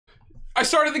I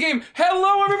started the game.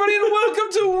 Hello, everybody, and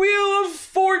welcome to Wheel of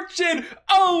Fortune.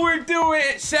 Oh, we're doing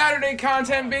it. Saturday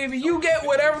content, baby. You get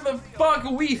whatever the fuck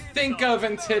we think of,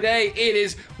 and today it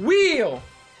is Wheel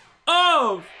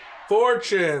of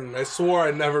Fortune. I swore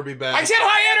I'd never be back. I said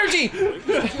high energy.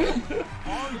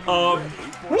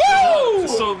 Woo!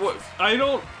 So what?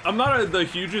 I'm not the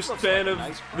hugest fan of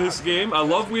this game. I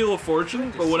love Wheel of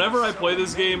Fortune, but whenever I play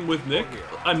this game with Nick,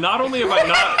 not only have I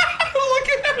not.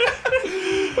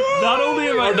 Not only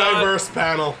have I not, diverse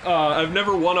panel. I've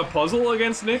never won a puzzle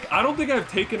against Nick. I don't think I've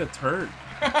taken a turn.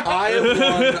 I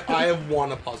have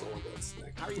won a puzzle against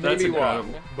Nick. That's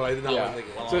incredible. But I did not win the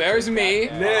game. So there's me.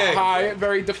 Nick. Hi,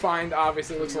 very defined.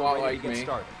 Obviously, looks a lot like me.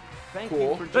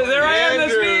 Cool. There I am.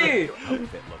 That's me.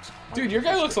 Dude, your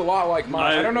guy looks a lot like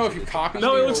mine. I don't know if you copied.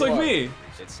 No, me it or looks like what. me.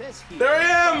 There I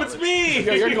am. It's me.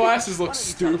 Yo, your glasses look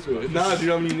stupid. Nah,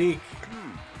 dude, I'm unique.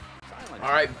 All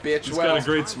right, bitch. He's got a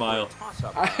great smile.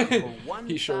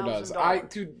 He sure does.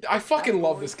 Dude, I fucking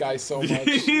love this guy so much.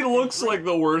 He looks like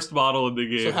the worst model in the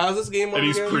game. So how's this game work? And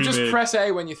he's again? pretty You just mid. press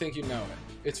A when you think you know it.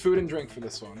 It's food and drink for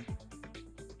this one.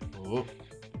 Oh.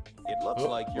 It looks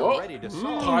like you're ready to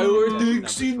solve. Tyler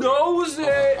thinks he knows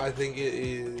it. I think it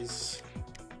is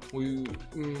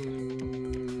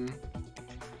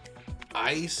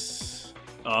ice.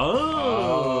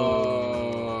 Oh.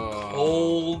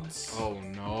 Cold. Oh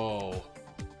no.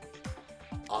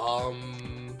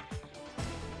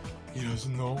 He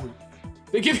doesn't know it.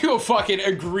 They give you a fucking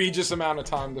egregious amount of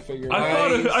time to figure it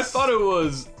out. I thought it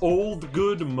was old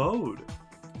good mode.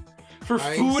 For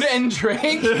Ice. food and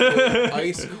drink?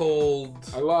 Ice cold.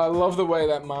 I love the way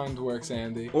that mind works,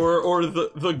 Andy. Or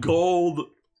the gold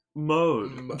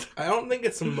mode. I don't think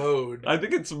it's a mode. I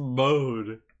think it's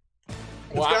mode.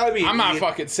 Well, It's gotta be. I'm an not E.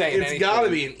 fucking saying anything. It's gotta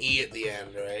be an E at the end,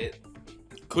 right?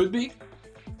 Could be.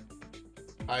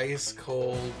 Ice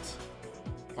cold.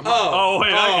 Oh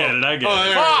wait, I get it. I get Oh,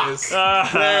 it. there it is.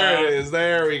 There it is.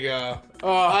 There we go.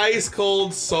 Ice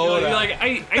cold soda. You're like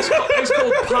ice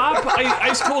cold pop,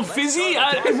 ice cold fizzy.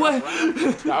 What?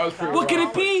 That was pretty What can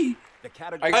rough. it be?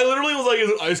 I literally was like, is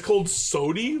it ice cold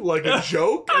sody? Like a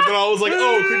joke? And then I was like,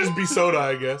 oh, it could just be soda,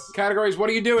 I guess. Categories, what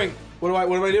are you doing? What am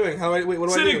I doing? How do I, wait, what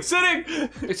do I do? Sitting!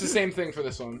 It's the same thing for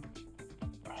this one.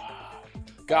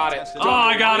 Got it. Oh,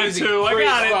 I got it Easy. too. I Free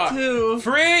got stuff. it too.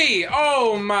 Free!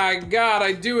 Oh my god,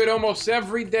 I do it almost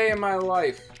every day of my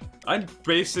life. I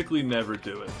basically never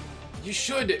do it. You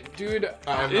should, dude.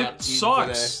 It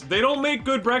sucks. They don't make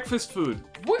good breakfast food.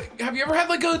 What? Have you ever had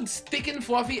like a thick and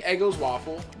fluffy Eggo's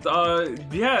waffle?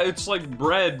 Yeah, it's like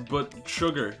bread but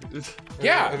sugar.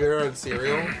 Yeah. Have you ever had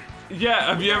cereal? Yeah,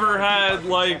 have you ever had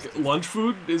like lunch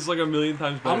food? It's like a million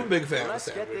times better. I'm a big fan of Let's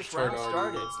get sandwich. this round Hard to started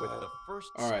argue with against the that.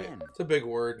 first Alright. spin. It's a big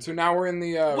word. So now we're in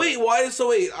the Wait, why? So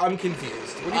wait, I'm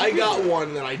confused. I got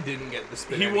one that I didn't get the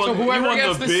spin. He anyway. won. So whoever won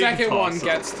gets the the big second one toss-up.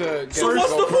 gets to. So what's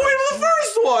the point of the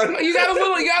first one? You got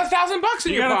 $1,000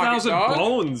 in You your got pocket, 1,000 dog.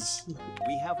 bones.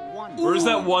 We have one. Where's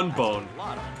that one bone?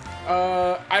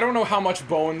 I don't know how much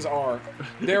bones are.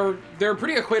 They're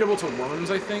pretty equatable to worms,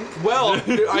 I think. Well,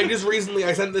 I just recently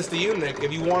I sent this to you, Nick.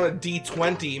 If you want a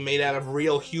D20 made out of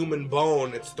real human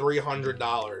bone, it's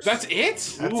 $300. That's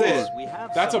it? That's it. We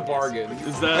have That's a some. bargain.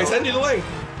 Is that? I sent you the link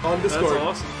on That's Discord.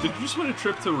 awesome. Did you just win a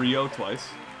trip to Rio twice?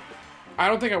 I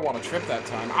don't think I want a trip that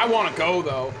time. I want to go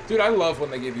though, dude. I love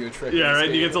when they give you a trip. Yeah, in this right.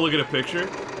 You game. get to look at a picture.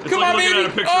 It's Come like on, looking baby. at a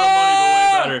picture of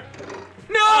money, but way better.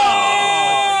 No!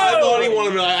 I thought he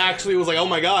wanted me. I actually was like, oh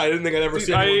my god, I didn't think I'd ever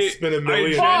see anyone spin a I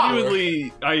million.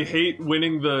 genuinely, I hate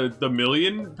winning the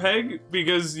million peg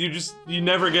because you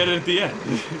never get it at the end.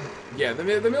 Yeah, the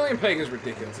million peg is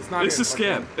ridiculous. It's not. It's a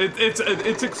even scam. fucking-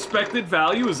 Its expected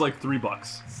value is like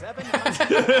 $3.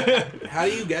 700. How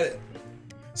do you get it?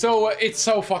 So it's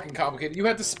so fucking complicated. You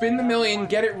have to spin the million,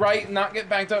 get it right, not get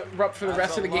banked up for the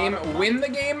rest of the game, win the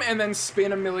game, and then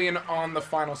spin a million on the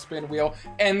final spin wheel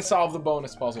and solve the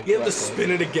bonus puzzle. You have to correctly.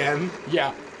 spin it again.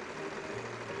 Yeah.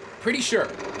 Pretty sure.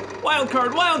 Wild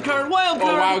card, wild card, wild Oh,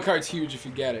 card. wild card's huge if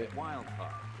you get it. Wild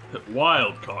card.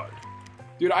 Wild card.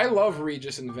 Dude, I love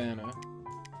Regis and Vanna.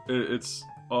 It's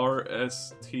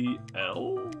RSTL.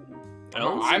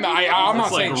 I'm not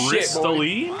saying like shit, boy.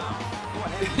 Ristaline?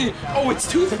 Oh, it's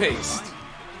toothpaste.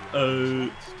 To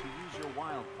use your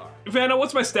wild card. Vanna,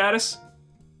 what's my status?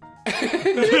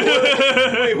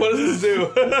 Wait, what does this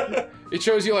do? It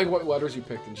shows you like what letters you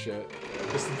picked and shit.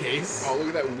 Just in case. Oh, look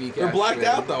at that weak. They're ass blacked shit.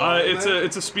 out though. aren't It's they?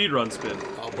 a speed run spin.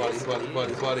 Oh,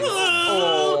 buddy.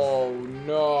 Oh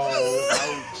no.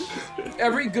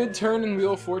 Every good turn in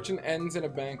Wheel of Fortune ends in a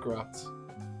bankrupt.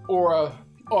 Or a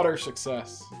utter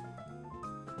success.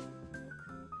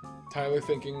 Tyler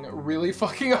thinking really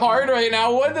fucking hard right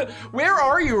now. Where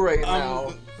are you right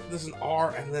now? there's an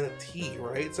R and then a T,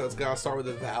 right? So it's gotta start with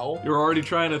a vowel. You're already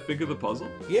trying to think of the puzzle?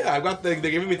 Yeah, I've got they're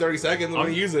giving me 30 seconds. I'm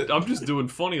gonna use it. I'm just doing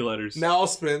funny letters. Now I'll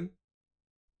spin.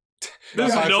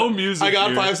 There's no music. I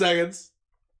got here. 5 seconds.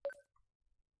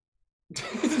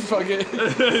 Fuck it.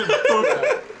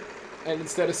 And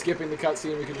instead of skipping the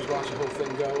cutscene, we can just watch the whole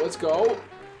thing go. Let's go.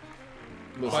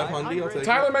 500, I'll take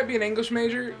Tyler it. might be an English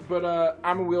major, but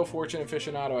I'm a Wheel of Fortune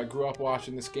aficionado. I grew up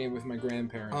watching this game with my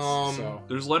grandparents. So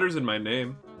There's letters in my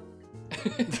name.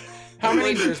 how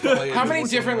many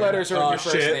different letters are in your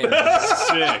first shit. name?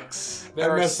 6. There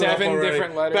I are messed up 7 already.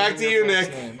 different letters. Back in to your you,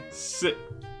 first Nick. name.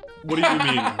 What do you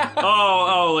mean?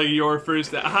 oh, like your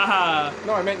first. Haha.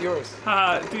 No, I meant yours.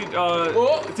 Haha.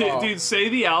 Dude, dude, say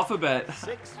the alphabet.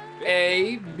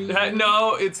 A, B.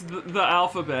 No, it's the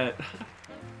alphabet.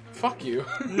 Fuck you.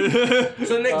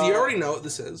 So Nick, do you already know what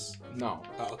this is? No.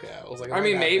 Oh, okay. I was like, I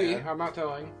mean, that maybe. bad. I'm not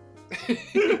telling.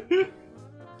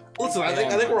 Listen, I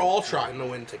think we're all trying to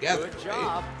win together. Good right?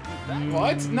 job.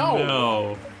 What? No.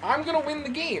 No. I'm gonna win the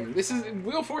game. This is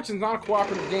Wheel of Fortune's not a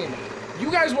cooperative game. You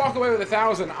guys walk away with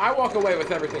 1,000. I walk away with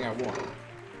everything I want.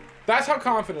 That's how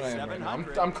confident I am right now.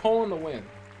 I'm calling the win.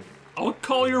 I'll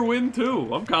call your win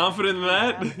too. I'm confident in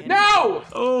that. No!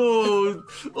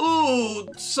 Oh,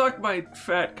 suck my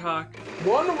fat cock.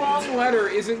 One wrong letter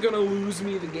isn't gonna lose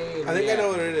me the game. I think yet. I know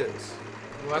what it is.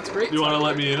 Well, that's great. You want to Tyler.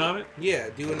 let me in on it? Yeah,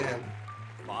 do an M.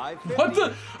 550. What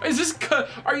the? Is this?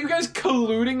 Are you guys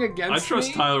colluding against I me?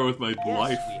 trust Tyler with my Yes,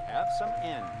 life. we have some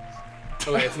ends.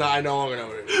 Okay, it's not. I no longer know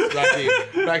what it is. Back to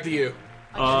you. Back to you.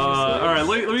 All right,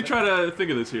 let me try to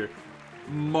think of this here.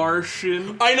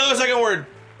 Martian. I know the second word.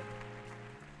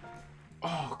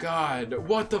 Oh God!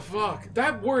 What the fuck?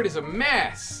 That word is a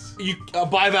mess. You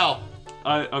bival.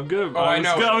 I'm good. Oh, I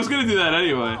know. I was gonna do that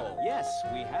anyway. Oh, yes,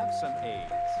 we have some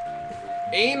A's.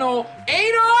 Anal.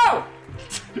 Anal!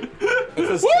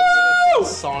 It's Woo!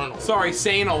 Sarnal. Sorry,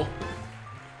 Sanal.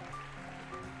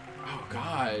 Oh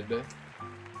God.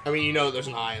 I mean, you know there's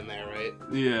an I in there, right?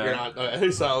 Yeah. You're not. Okay,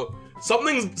 so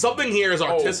something here is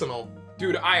artisanal.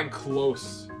 Dude, I am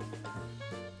close.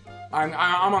 I'm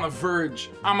on the verge.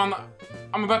 I'm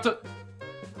about to.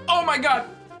 Oh my God!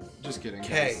 Just kidding.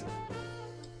 K. guys.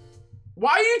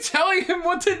 Why are you telling him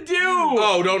what to do?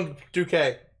 Oh, don't do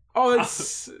K. Oh,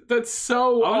 that's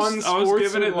so I was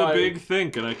giving it the unsportsmanlike. big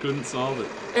think and I couldn't solve it.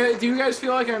 Do you guys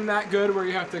feel like I'm that good where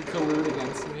you have to collude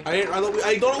against me? I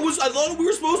thought we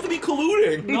were supposed to be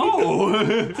colluding. No.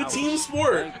 It's a team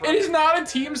sport. It is not a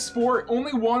team sport.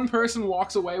 Only one person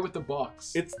walks away with the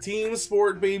bucks. It's team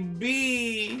sport,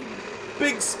 baby.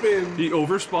 Big spin. He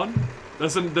overspun.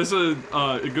 That's a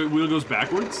wheel goes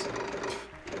backwards.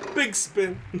 Big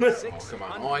spin. Oh, come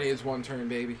on. All I need is one turn,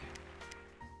 baby.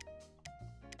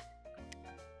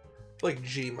 Like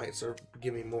G might sort of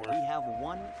give me more. We have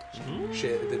one.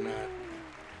 Shit, it did not.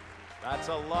 That's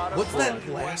a lot of What's fun. that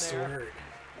last word?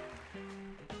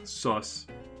 Sus.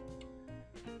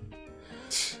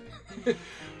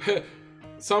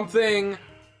 Something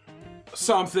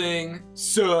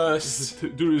sus.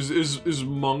 Dude, is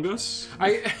Mungus?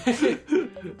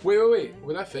 Wait.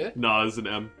 Would that fit? Nah, it's an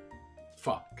M.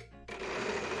 Fuck.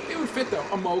 It would fit though.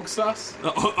 Amogsus.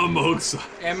 Amogsa.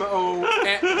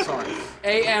 Sorry.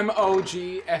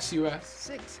 AMOGSUS.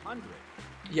 600.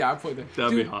 Yeah, I played that.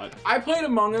 That'd be hot. I played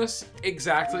Among Us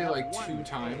exactly like 2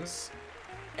 times,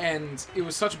 and it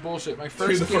was such bullshit. My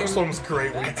first Dude, the game, first one was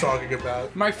great. What are you talking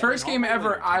about? my first game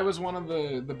ever, I was one of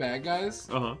the bad guys,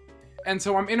 and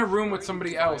so I'm in a room with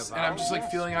somebody else, and I'm just like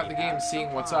feeling out the game,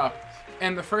 seeing what's up.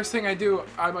 And the first thing I do,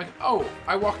 I'm like, oh,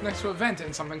 I walked next to a vent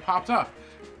and something popped up.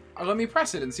 Let me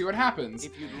press it and see what happens.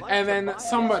 And then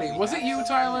somebody, was it you,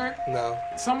 Tyler? No.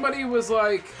 Somebody was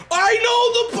like,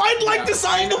 I'd like to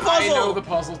solve the puzzle. I know the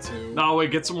puzzle too. No,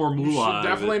 wait, get some more You moolah. should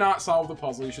definitely not solve the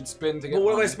puzzle. You should spin to get But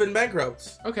what if I money. spin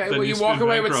bankrupt? Okay, Then well you you walk spin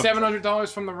away with bankrupt.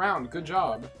 $700 from the round. Good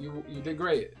job. You did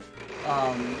great.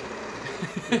 No.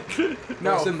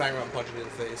 No. I spin bankrupt, punch it in the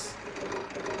face.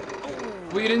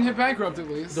 Well, you didn't hit bankrupt at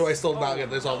least. Do I still not get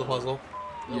to solve the puzzle?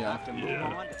 Yeah. Have to move Yeah.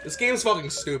 on. This game's fucking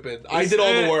stupid. I did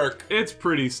all the work. It's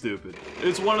pretty stupid.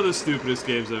 It's one of the stupidest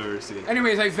games I've ever seen.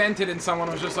 Anyways, I vented and someone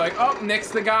was just like, "Oh, Nick's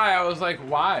the guy." I was like,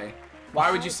 "Why?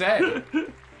 Why would you say?"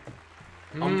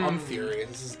 I'm furious.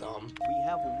 This is dumb. We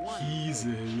have one.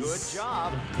 Jesus. Good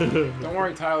job. Don't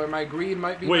worry, Tyler. My greed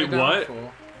might be Wait, my what?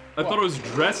 downfall. I thought it was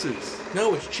dresses.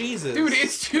 No, it's cheeses. Dude,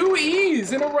 it's 2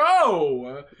 E's in a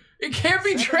row. It can't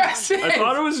be dresses. I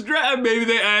thought it was dress. Maybe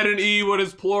they add an E when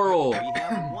it's plural. We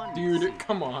have one. Dude,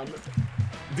 come on.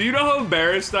 Do you know how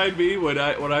embarrassed I'd be when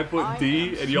I put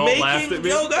D and y'all laughed at me?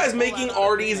 Yo, guys, making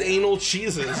Artie's anal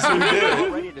cheeses. Who All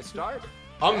did? ready to start?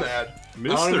 I'm mad. I don't even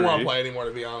Mystery. want to play anymore,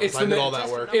 to be honest. It's I the did all that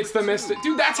work. It's the mystic.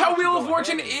 Dude, that's how Wheel of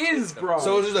Fortune is, bro.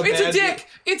 So it's just a It's a bad- dick.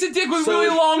 It's a dick with So really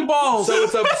it's- long balls. So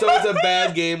it's a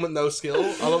bad game with no skill.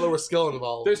 I thought there was skill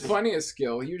involved. There's plenty of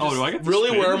skill. You just, Oh, do I get to Really,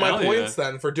 spin? where are my Hell points yeah.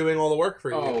 then for doing all the work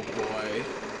for you? Oh boy.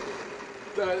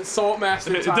 The Salt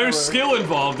Master Tyler. There's skill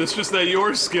involved. It's just that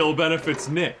your skill benefits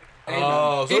Nick.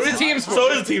 Oh, so It's it a is team sport. So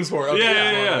it is a team sport. Okay, Yeah, I yeah,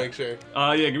 wanted yeah. to make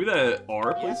sure. Yeah, give me that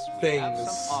R, please. Yes, we have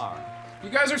Things. some R. You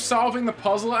guys are solving the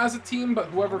puzzle as a team, but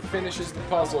whoever finishes the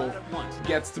puzzle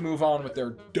gets to move on with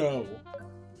their dough.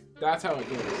 That's how it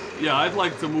goes. Yeah, I'd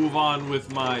like to move on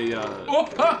with my Oh,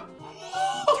 ah.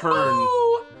 turn.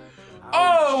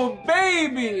 Oh,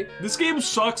 baby! This game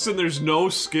sucks and there's no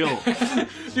skill. Do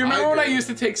you remember when I agree. used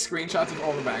to take screenshots of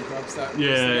all the bankrupts that we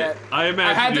used to Yeah, get? I imagine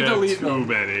I had to you have delete too them.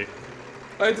 many.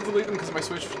 I had to delete them because my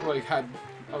Switch like had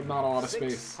not a lot of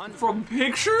space. 600. From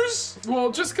pictures?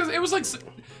 Well, just because it was like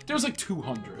there was like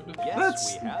 200. Yes,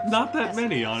 That's we have not some that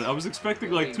many on it. I was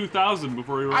expecting like 2,000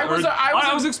 before you run.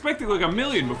 I was a- expecting like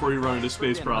 1,000,000 before you run into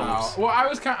space No. problems. Well,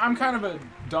 I'm kind of a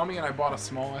dummy, and I bought a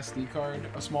small SD card,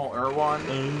 a small one,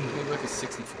 maybe like a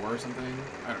 64 or something.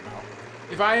 I don't know.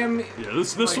 If I am, Yeah,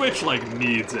 the Switch like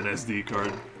needs an SD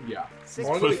card. yeah,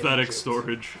 Pathetic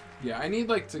storage. yeah. I need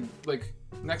like to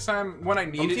next time when I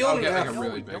need it, I'll feeling get like a F.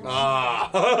 really big one. Ah.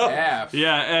 F.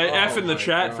 Yeah, F in the my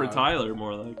chat for God. Tyler,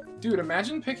 more like. Dude,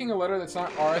 imagine picking a letter that's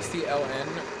not RSTLN.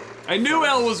 I knew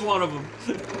L was one of them.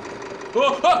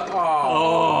 Oh.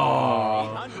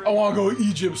 Oh, I want to go to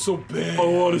Egypt so bad. I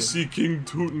want to see King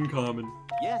Tutankhamun.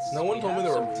 Yes, No one we told me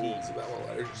have there were some rules tea. about what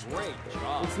letters. Great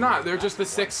job. It's not. They're just the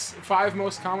 5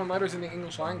 most common letters in the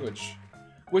English language,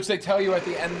 which they tell you at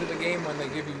the end of the game when they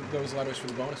give you those letters for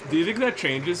the bonus Do points. you think that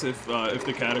changes if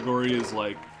the category is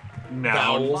like noun?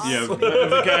 Vowels. Yeah,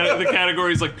 if the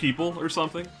category is like people or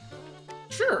something.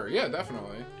 Sure. Yeah,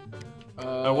 definitely.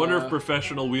 I wonder if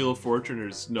professional Wheel of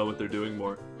Fortuners know what they're doing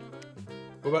more.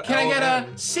 What about Can I get L and a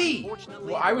N? C?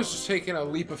 Fortunately, Well, I was just taking a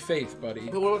leap of faith, buddy.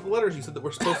 But what about the letters you said that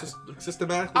we're supposed to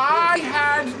systematically? I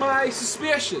had my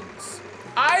suspicions.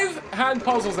 I've had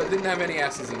puzzles that didn't have any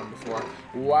S's in them before.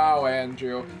 Wow,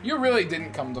 Andrew, you really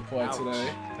didn't come to play ouch.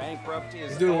 today. Bankrupt is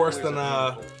He's doing worse always than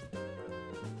a painful.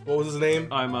 what was his name?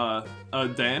 I'm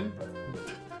Dan.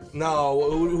 No,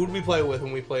 who did we play with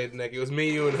when we played, Nick? It was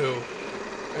me, you, and who?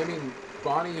 I mean,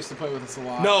 Bonnie used to play with us a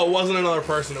lot. No, it wasn't another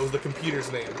person. It was the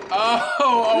computer's name.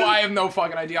 Oh, I have no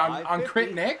fucking idea. On 550.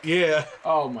 Crit Nick? Yeah.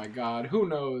 Oh my god, who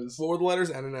knows? What were the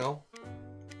letters N and L?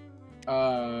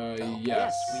 Yes.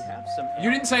 Yes, we have some.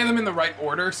 You didn't say them in the right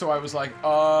order, so I was like,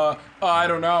 I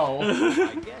don't know.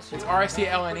 I guess It's you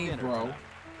RSTLNE, bro.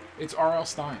 It's R.L.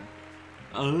 Stein.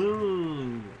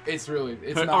 Oh. It's really,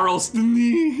 it's not.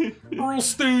 Arlston.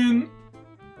 Earlston.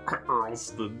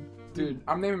 Arlston. Dude,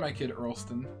 I'm naming my kid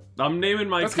Earlston. I'm naming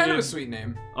my That's kid. kind of a sweet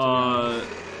name.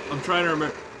 I'm trying to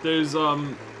remember. There's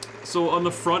so on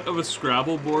the front of a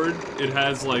Scrabble board, it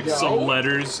has like Yo. some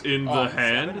letters in the Oh,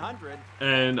 hand, 700.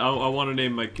 and I want to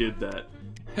name my kid that.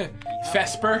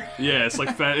 Vesper. Yeah, it's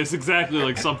like it's exactly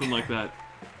like something like that.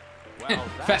 Well,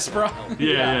 that's Vespera. gonna help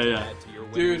Yeah, you yeah, add to your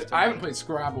Dude, winnings I haven't tonight. played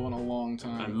Scrabble in a long I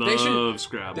time. love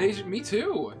Scrabble. Me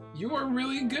too. You are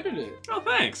really good at it. Oh,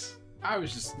 thanks. I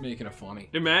was just making it funny.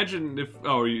 Imagine if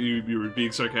you were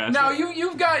being sarcastic. No,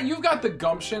 you've got the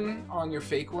gumption on your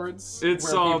fake words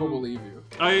It's, where people believe you.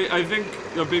 I think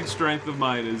a big strength of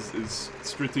mine is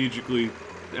strategically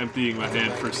emptying my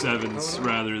hand for sevens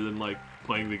rather than like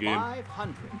playing the game.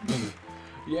 500.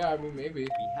 Yeah, I mean maybe. We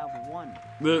have one.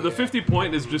 The 50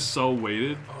 point is just so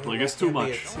weighted. Like it's too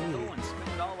much. Don't go and spend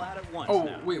it all out at once Oh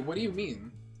now. wait, what do you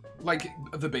mean? Like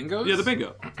the bingos? Yeah, the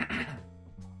bingo.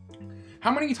 How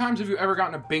many times have you ever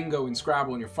gotten a bingo in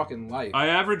Scrabble in your fucking life? I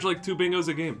average like 2 bingos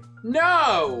a game.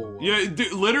 No. Yeah,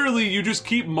 literally, you just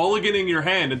keep mulliganing your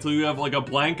hand until you have like a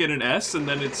blank and an S, and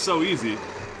then it's so easy.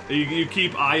 You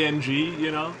keep ing,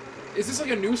 you know. Is this like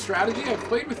a new strategy? I've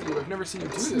played with you. I've never seen you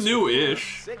do It's this.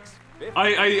 new-ish. 650.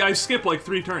 I skip like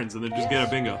 3 turns and then just get a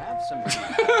bingo. Have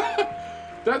some.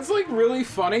 That's like really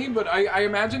funny, but I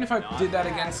imagine if I did that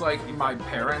against like my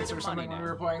parents or something when we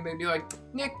were playing, they'd be like,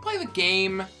 Nick, play the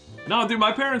game. No, dude,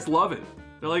 my parents love it.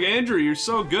 They're like, Andrew, you're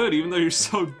so good, even though you're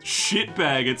so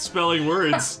shitbag at spelling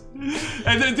words.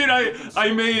 And then, dude,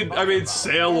 I made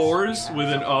sailors with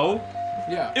an O.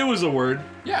 Yeah. It was a word.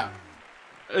 Yeah.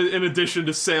 In addition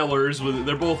to sailors,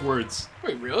 they're both words.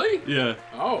 Wait, really? Yeah.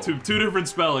 Oh. Two different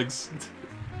spellings.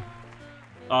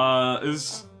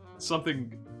 Is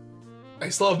something. I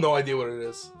still have no idea what it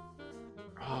is.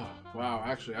 Oh, wow.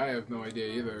 Actually, I have no idea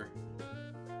either.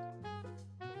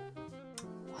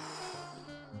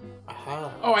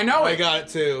 Oh, I know I it. got it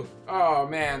too. Oh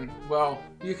man. Well,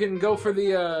 you can go for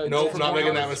the. Nope, not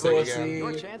making that mistake pussy.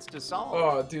 Your chance to solve.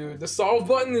 Oh, dude, the solve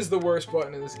button is the worst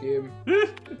button in this game.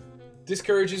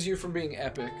 Discourages you from being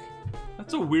epic.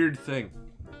 That's a weird thing.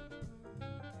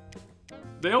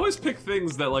 They always pick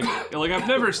things that like I've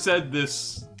never said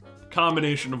this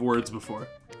combination of words before.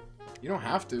 You don't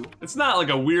have to. It's not like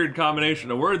a weird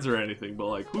combination of words or anything, but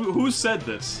like who said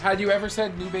this? Had you ever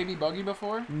said new baby buggy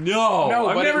before? No,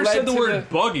 I've but never it led said the to word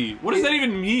buggy. What does that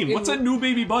even mean? What's a new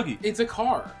baby buggy? It's a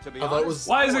car. To be I thought it honest, was-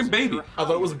 Why is it wasn't baby? sure I how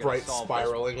thought it was you were gonna bright solve this.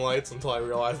 spiraling lights until I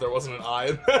realized there wasn't an eye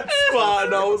in that spot,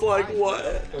 and I was like,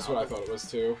 what? That's what I thought it was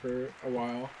too for a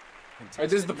while.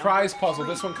 Alright, this is the prize puzzle.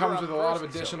 This one comes with a lot of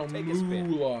additional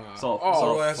moolah. Solve,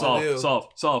 Oh, I have solve, to do? solve,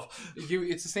 solve, solve.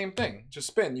 it's the same thing. Just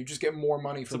spin. You just get more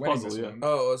money for a winning puzzle, this yeah. one.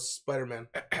 Oh, it's Spider-Man.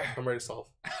 I'm ready to solve.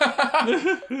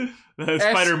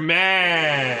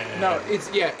 Spider-Man. No, it's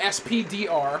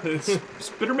SPDR.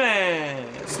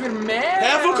 Spider-Man. Spider-Man.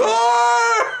 Half a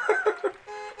car!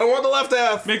 I want the left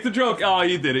half. Make the joke. Oh,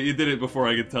 you did it. You did it before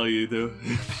I could tell you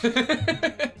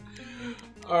to.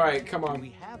 All right, come on. We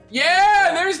have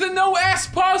Yeah, there's the no S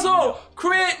puzzle.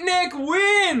 Crit Nick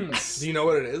wins. Do you know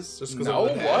what it is? Just 'cause No, of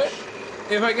the what? dash?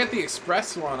 If I get the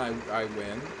express one, I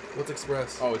win. What's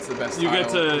Express? Oh, it's the best. You get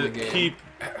tile in the to game. keep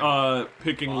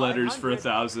picking letters for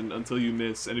 1,000 until you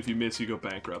miss, and if you miss, you go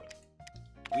bankrupt.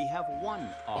 we have one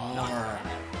of none. R.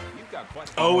 You've got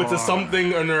questions. Oh, it's a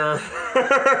something under.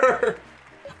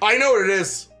 I know what it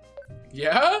is.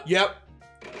 Yeah. Yep.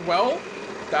 Well,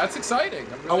 that's exciting.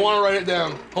 I want to write it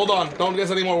down. Hold on. Don't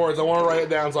guess any more words. I want to write it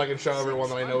down so I can show everyone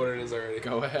that I know what it is already.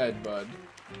 Go ahead, bud.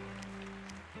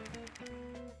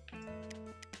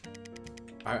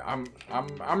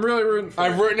 I'm really rooting for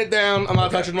I've it. written it down. I'm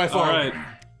not touching my phone. All right,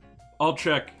 I'll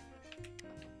check.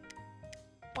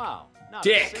 Wow. Not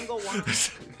Dick. a single one.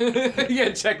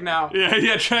 Yeah, check now.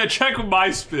 Yeah. Check with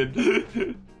my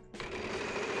spin.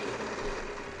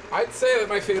 I'd say that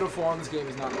my fatal flaw in this game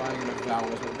is not buying enough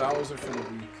vowels, but vowels are for the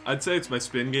weak. I'd say it's my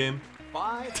spin game.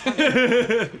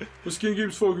 500. This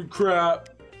game's fucking crap.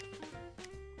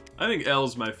 I think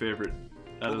L's my favorite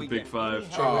out of the we big get five.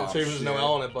 any help? Oh, There's no shit.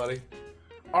 L in it, buddy.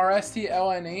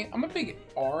 RSTLNE. I'm a big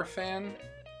R fan,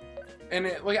 and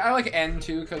I like N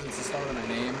too because it's the start of my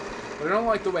name. But I don't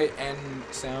like the way N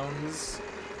sounds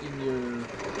in your.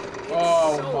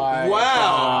 Oh my. Wow.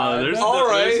 God. There's All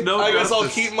right. there's no I guess I'll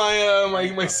justice. keep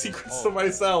my my secrets to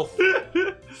myself.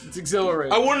 It's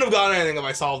exhilarating. I wouldn't have gotten anything if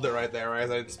I solved it right there, right?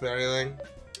 I didn't spend anything.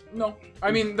 No. I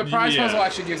mean, the prize Yeah. puzzle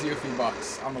actually gives you a few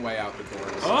bucks on the way out the door.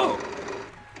 So, Oh,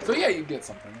 so yeah, you get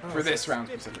something for this round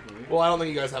specifically. Well, I don't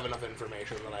think you guys have enough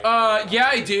information that I. Yeah,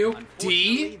 I do. Unfortunately,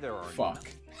 D. there are Fuck.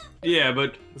 yeah,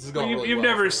 but This is going really you've well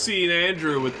never for me. seen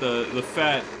Andrew with the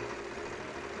fat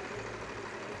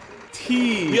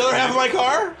T. The other half of my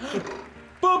car?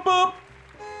 Boop, boop.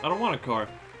 I don't want a car.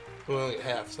 Well, only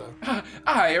half, so.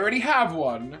 I already have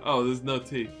one. Oh, there's no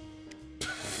T.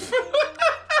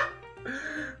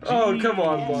 Oh, come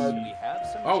on, we bud. have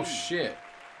some Oh, G. shit.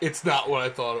 It's not what I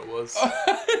thought it was.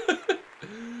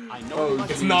 I know Oh,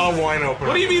 much It's of not a these. wine opener.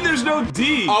 What do you mean there's no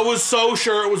D? I was so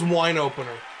sure it was wine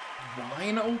opener.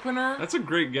 Wine opener? That's a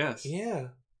great guess. Yeah.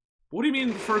 What do you mean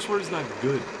the first word is not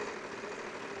good?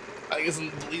 I guess I'm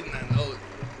deleting that note.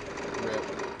 Rip.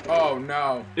 Oh,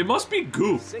 no. It must be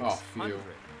goop. 600.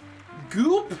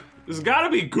 Goop? There's gotta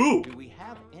be goop. Do we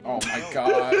have any Oh, my help?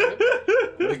 God.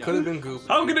 It could have been goop.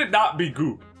 How can it not be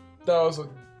goop? That was a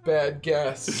bad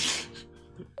guess.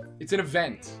 It's an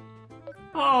event.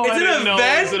 Oh, It's I an didn't know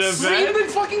it was an event? Read event.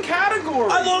 the fucking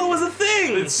category. I thought it was a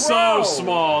thing! It's Bro. so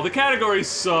small. The category's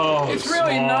so It's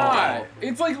really small. not.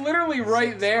 It's like literally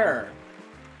right there.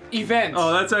 Event.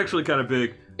 Oh, that's actually kind of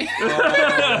big.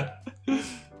 I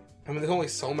mean, there's only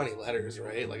so many letters,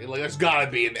 right? Like there's gotta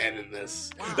be an N in this.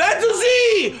 That's a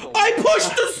Z! I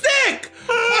pushed the stick!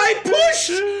 I pushed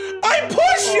it! I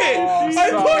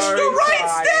pushed the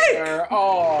right stick! Tyler.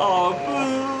 Oh.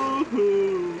 Oh,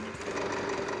 boo-hoo.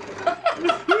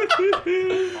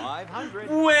 500.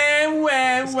 Wham,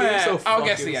 wham, This game's wham. so I'll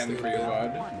guess fucking the end for you, stupid.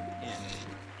 bud. One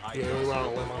in. Yeah, we went on a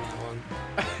limb on that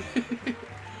one.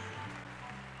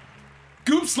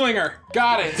 Goop Slinger.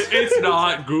 Got it. It's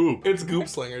not goop. It's Goop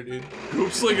Slinger, dude.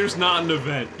 Goop Slinger's not an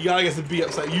event. You gotta guess the B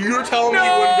upside. You're telling me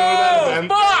you wouldn't go to that event?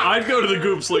 Fuck! I'd go to the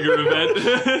Goop Slinger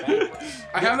event.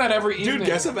 I have that every evening. Dude,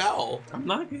 guess a vowel. I'm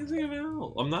not guessing an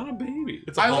L. I'm not a baby.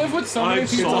 It's a I hum. live with so many I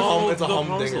people. solved it's a the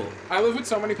humdinger. puzzle. I live with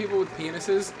so many people with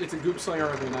penises. It's a Goop Slinger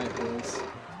every night, boys.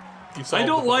 You I solved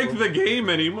don't the like puzzle. the game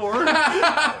anymore.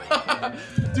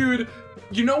 Dude,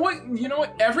 You know what? You know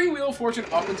what? Every Wheel of Fortune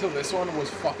up until this one was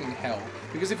fucking hell.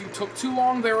 Because if you took too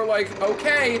long, they were like,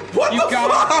 okay, What you've the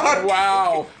fuck?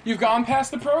 Wow, you've gone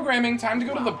past the programming. Time to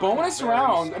go to the bonus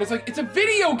round. And it's like, it's a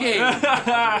video game.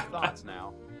 Thoughts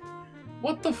now.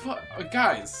 What the fuck,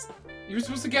 guys? You're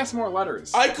supposed to guess more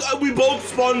letters. We both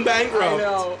spun bankrupt. I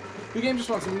know. The game just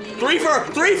wants me. Three for.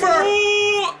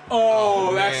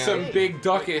 Oh, that's man. some big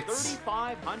ducats.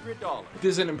 $3,500.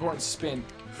 This is an important spin.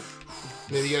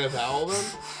 Maybe you get a vowel then?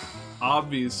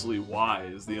 Obviously, Y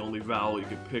is the only vowel you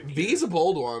could pick. V's a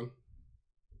bold one.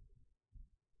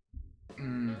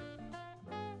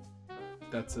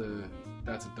 That's a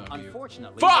W.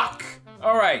 Unfortunately. Fuck!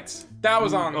 All right, that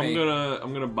was on me.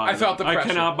 I'm gonna buy. I felt the I pressure.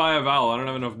 cannot buy a vowel. I don't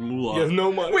have enough moolah. You have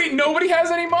no money. Wait, nobody has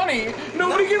any money.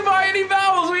 Nobody can buy any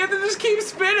vowels. We have to just keep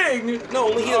spinning. No,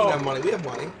 only he doesn't have money. We have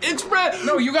money. Express.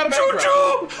 No, you got to bankrupt.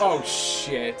 Choo-choo! Oh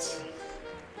shit!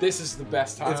 This is the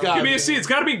best time. It's got- Give me a C. It's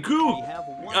gotta be goo. We have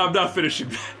one. I'm not finishing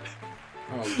that.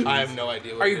 Oh, jeez. I have no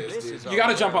idea what Are it you? is, dude. You got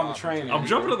to jump on the train. I'm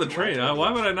jumping on the train.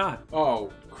 Why would I not? Oh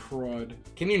crud!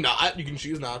 Can you not? You can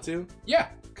choose not to. Yeah,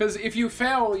 because if you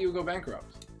fail, you go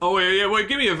bankrupt. Oh wait,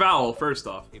 give me a vowel first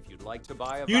off. If you'd like to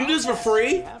buy a You can do this for vowel,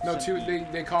 free? we have No, some-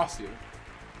 they cost you.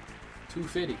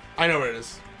 $2.50. I know what it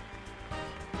is.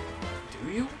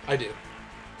 Do you? I do.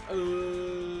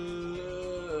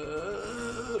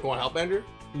 You want help, Andrew?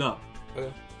 No.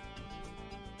 Okay.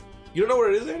 You don't know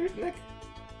what it is, Andrew? Nick?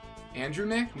 Andrew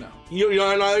Nick? No. You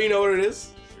know what it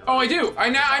is? Oh, I do. I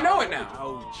know it now.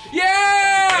 Ouch.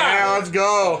 Yeah! let's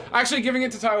go. Actually, giving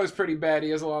it to Tyler is pretty bad. He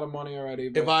has a lot of money already.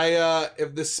 But...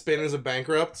 If this spin is a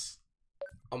bankrupt,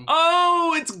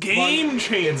 Oh, it's game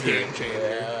changer. it's game changer.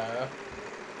 Yeah.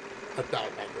 That's not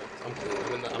a bankrupt. I'm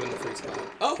clean. I'm in the free spot.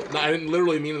 Oh, no, I didn't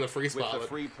literally mean in the free With spot. the but-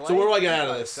 free play, so what do I get out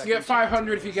of this? You get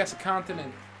 500 if you guess a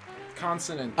consonant.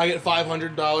 I get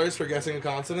 $500 for guessing a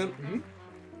consonant.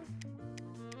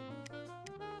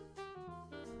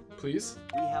 Please.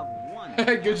 We have one.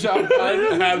 Good job, I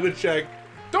bud. had the check.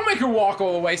 Don't make her walk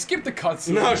all the way. Skip the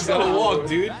cutscene. No, she's gotta walk,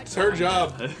 dude. It's her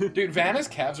job. Dude, Vanna's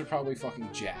calves are probably fucking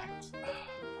jacked.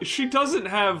 She doesn't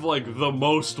have like the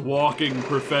most walking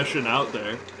profession out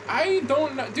there. I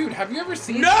don't know. Dude, have you ever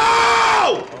seen... No!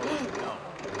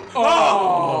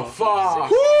 Oh, fuck.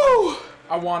 Woo!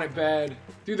 I want it bad.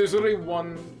 Dude, there's literally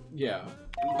one... Yeah.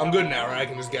 I'm good now, right? I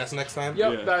can just guess next time.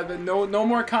 Yep, Yeah. no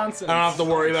more consonants. I don't have to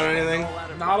worry about anything.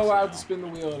 Not allowed to spin the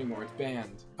wheel anymore. It's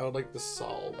banned. I would like to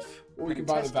solve. Or we can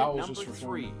buy the Contestant vowels number just for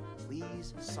 3. fun.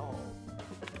 Please solve.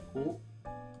 Oh.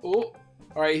 Oh.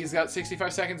 Alright, he's got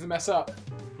 65 seconds to mess up.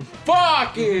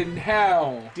 Fucking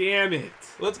hell! Damn it.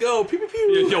 Let's go. Pew pew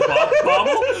pew. Yo,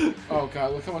 Bobble? Oh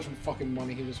god, look how much fucking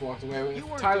money he just walked away with. You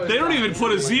were Tyler, They don't even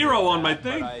put a 0 on my But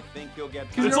thing. I think you'll get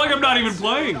It's like I'm not even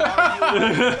playing. Go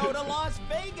to Las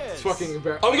Vegas. It's fucking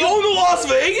embarrassing. I'm going to Las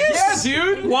Vegas? Yeah,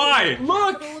 dude! Why?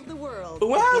 Look! Of the world.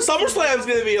 Wow, SummerSlam's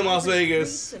gonna be in Las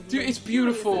Vegas. Dude, it's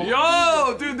beautiful.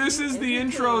 Yo, dude, this is the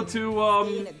intro to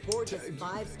what?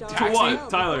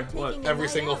 Tyler, what? Every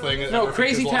single thing. No,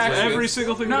 Crazy Taxi. Every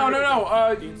single thing. No,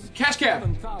 Cash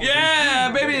Cab.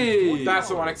 Yeah, baby. That's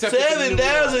the one, except it's a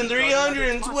new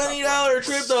 $7,320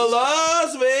 trip to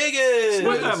Las Vegas.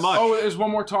 Not that much. Oh, there's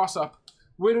one more toss-up.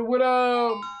 Would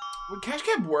Cash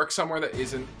Cab work somewhere that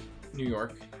isn't New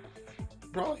York?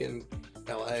 Probably in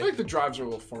I LA. feel like the drives are a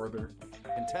little farther.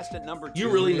 Contestant number 2. You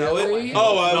really know Really? it?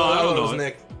 Oh, No, I don't it was know it.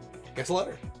 Nick. Guess a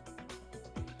letter.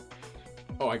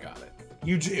 Oh, I got it.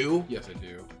 You do? Yes, I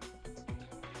do.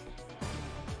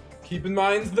 Keep in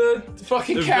mind the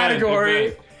fucking Event,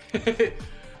 category.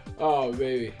 Oh,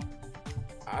 baby.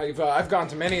 I've gone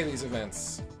to many of these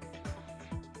events.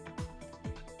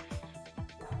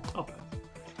 Okay.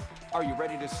 Are you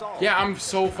ready to solve? Yeah, I'm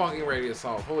so fucking ready to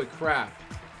solve. Holy crap.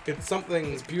 It's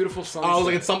something. It's beautiful sunset. I was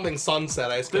like, it's something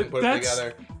sunset. I just couldn't put it That's-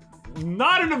 together.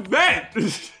 Not an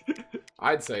event.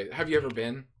 I'd say. Have you ever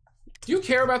been? Do you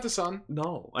care about the sun?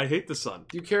 No, I hate the sun.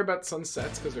 Do you care about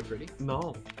sunsets because they're pretty?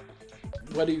 No.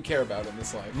 What do you care about in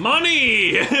this life?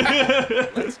 Money.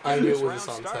 I knew it was a round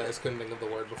sunset. started. I just couldn't think of the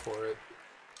word before it.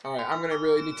 Alright, I'm gonna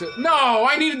really need to... No!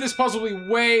 I needed this puzzle to be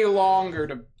way longer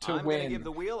to I'm gonna win. give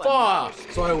the wheel a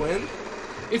Fuck! So I win?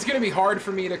 It's gonna be hard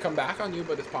for me to come back on you,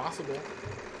 but it's possible.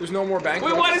 There's no more bank.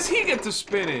 Wait, why does he get to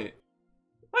spin it?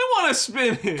 I want to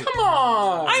spin it. Come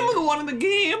on! I'm the one in the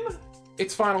game.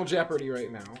 It's Final Jeopardy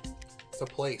right now. It's a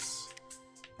place.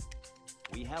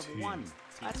 We have one.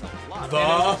 That's a lot.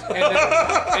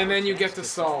 And then you get to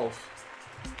solve.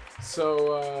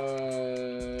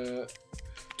 So,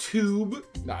 Tube?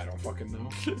 No, I don't fucking know.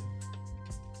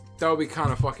 That would be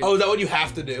kind of fucking... Oh, is that what you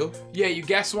have to do? Yeah, you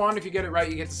guess one. If you get it right,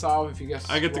 you get to solve. If you guess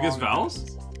I get to guess wrong,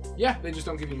 vowels? Yeah, they just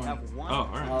don't give you We money. have one. Oh, all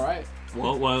right. Alright.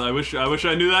 Well, I wish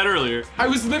I knew that earlier. I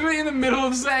was literally in the middle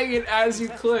of saying it as you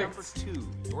Number clicked. 2.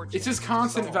 Your It's just chance to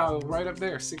constant solve. value right up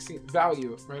there. 16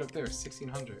 value right up there.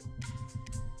 1600.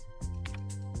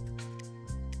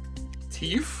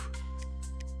 Teeth.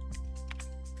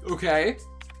 Okay.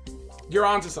 You're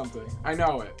onto something. I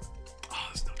know it. Oh,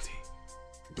 there's no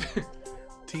T.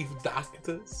 Teeth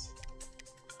doctors.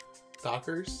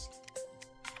 Dockers.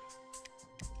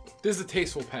 This is a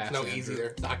tasteful pass. No, Andrew. easy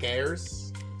there.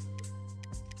 Dockers.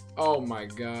 Oh my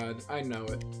god. I know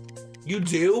it. You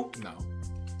do? No.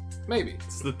 Maybe.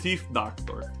 It's the teeth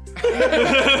doctor.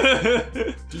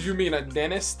 Did you mean a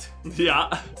dentist?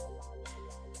 Yeah.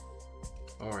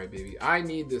 Alright, baby. I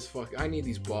need this I need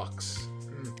these bucks.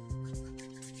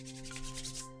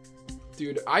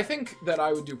 Dude, I think that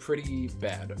I would do pretty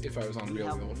bad if I was on We Real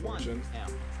have Wheel of 1 Fortune,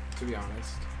 M. to be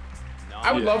honest. Not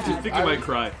I would love to- I think I you would- might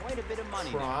cry. Quite a bit of money.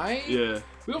 Cry? Yeah.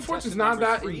 Wheel of Fortune's Contestant not number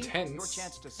that 3, Your intense.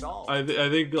 chance to solve. I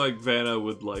think like Vanna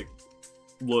would like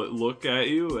look at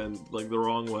you and like the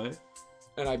wrong way.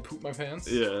 And I poop my pants.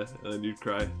 Yeah, and then you'd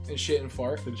cry And shit and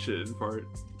fart. and shit and fart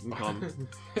and come.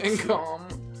 And calm.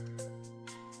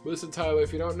 Listen, Tyler,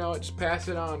 if you don't know it, just pass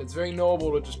it on. It's very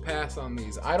noble to just pass on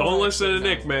these. I don't Don't listen to actually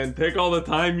Nick, know. man. Take all the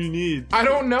time you need. I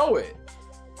don't know it.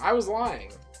 I was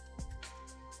lying.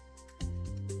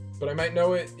 But I might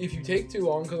know it if you take too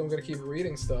long because I'm going to keep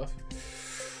reading stuff.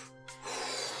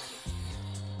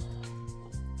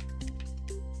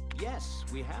 Yes,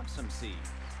 we have some C.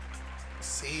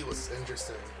 C was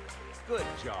interesting. Good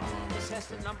job.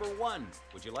 Contestant number 1.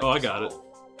 Would you like Oh, to I got it. solve?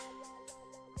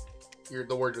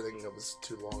 The word you're thinking of is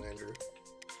too long, Andrew.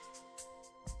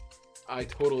 I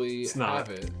totally It's not. have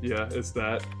it. Yeah, it's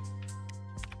that.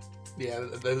 Yeah,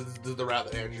 this is the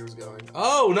route that Andrew was going.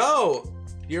 Oh, no!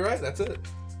 You're right, that's it.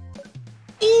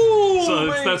 Ooh! So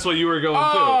that's what you were going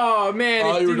Oh, man. I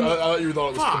It thought you didn't- thought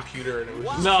it was Fuck. computer and it was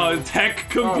to. just No, tech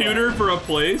computer for a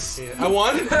place. Yeah. I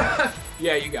won?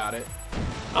 Yeah, you got it.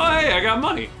 Oh, hey, I got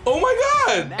money. Oh my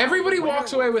god! Now, Everybody the winner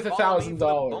walks away with will follow me for the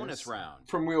 $1,000 bonus round.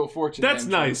 from Wheel of Fortune. That's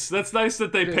Andrew. nice. That's nice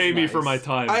that they It is pay me for nice. my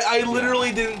time. I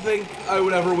literally didn't think I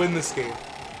would ever win this game.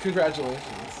 Congratulations.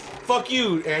 Fuck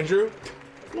you, Andrew.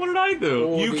 What did I do?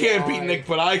 Oh, You the can't beat eye. Nick,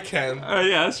 but I can.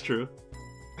 Yeah, that's true.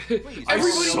 Please,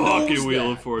 Everybody Suck knows at Wheel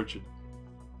that. of Fortune.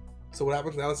 So what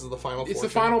happens now? This is the final It's the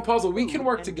fortune. final puzzle. We can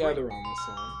work and together drink. on this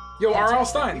one. Yo, R.L.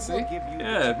 Stein, We see? will give you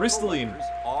Yeah, the Ritalin. letters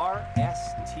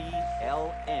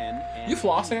R-S-T-L-N and You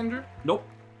floss, Andrew? Nope.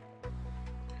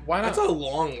 Why not? That's a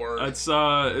long word. It's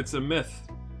a myth.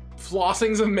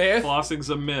 Flossing's a myth? Flossing's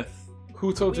a myth.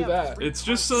 Who told you that? It's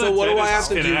just so, So that what do I dentists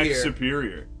have to can do act here?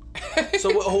 superior.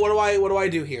 So what do I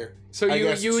do here? So I you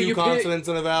guess you two you pick consonants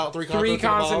and a vowel, three three consonants and a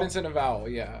vowel? consonants and a vowel,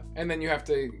 yeah. And then you have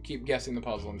to keep guessing the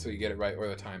puzzle until you get it right or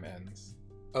the time ends.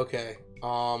 Okay.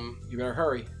 You better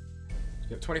hurry.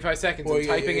 You have 25 seconds Well, and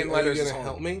typing in letters Are you is gonna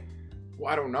hard. help me?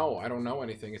 Well, I don't know. I don't know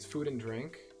anything. It's food and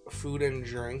drink. Food and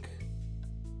drink.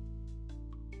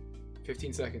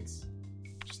 15 seconds.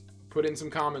 Just put in some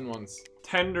common ones.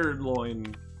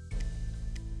 Tenderloin.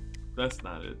 That's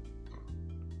not it.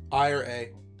 I or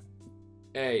A?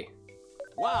 A.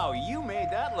 Wow, you made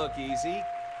that look easy.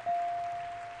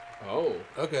 Oh.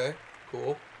 Okay.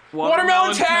 Cool.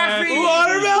 Watermelon taffy!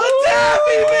 Watermelon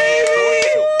taffy,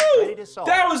 baby! Ready to solve.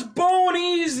 That was bone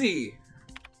easy!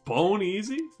 Bone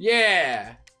easy?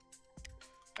 Yeah.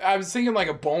 I was thinking like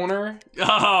a boner.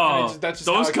 Oh, that's just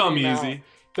how those it come came out. easy.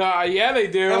 Yeah, they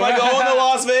do. Am I going to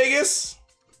Las Vegas?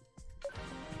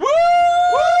 Woo!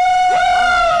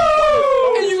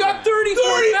 And you got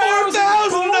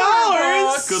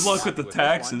 $34,000. Good luck with the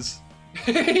taxes.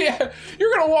 Yeah,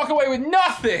 you're gonna walk away with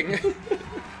nothing.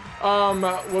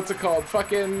 What's it called?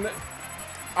 Fucking.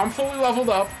 I'm fully leveled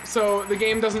up, so the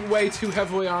game doesn't weigh too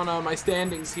heavily on my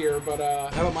standings here. But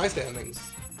How about my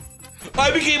standings?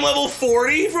 I became level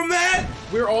 40 from that?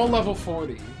 we're all level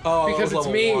 40 Oh, I because was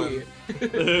it's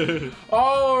level me.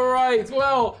 All right.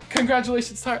 Well,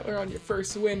 congratulations, Tyler, on your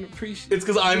first win. Appreciate. It's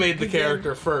because I made the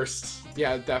character first.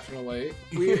 Yeah, definitely.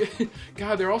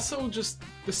 God, they're also just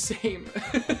the same.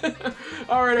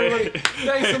 All right, everybody.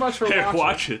 Thanks so much for Hey, watching.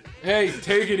 watch it. Hey,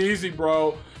 take it easy,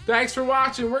 bro. Thanks for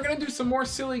watching. We're going to do some more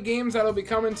silly games that'll be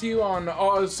coming to you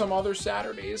on some other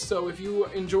Saturdays. So if you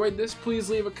enjoyed this, please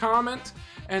leave a comment.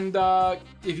 And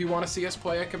if you want to see us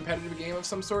play a competitive game of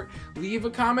some sort, leave a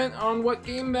comment on what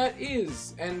game that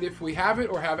is. And if we have it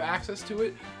or have access to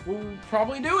it, we'll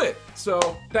probably do it. So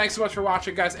thanks so much for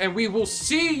watching, guys. And we will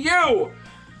see you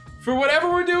for whatever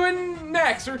we're doing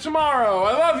next or tomorrow.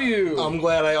 I love you. I'm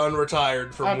glad I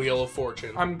unretired from Wheel of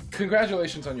Fortune.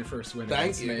 Congratulations on your first win. Thank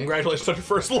against you. me. Congratulations on your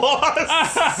first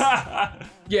loss.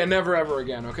 Yeah, never ever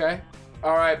again, okay?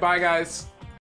 All right, bye, guys.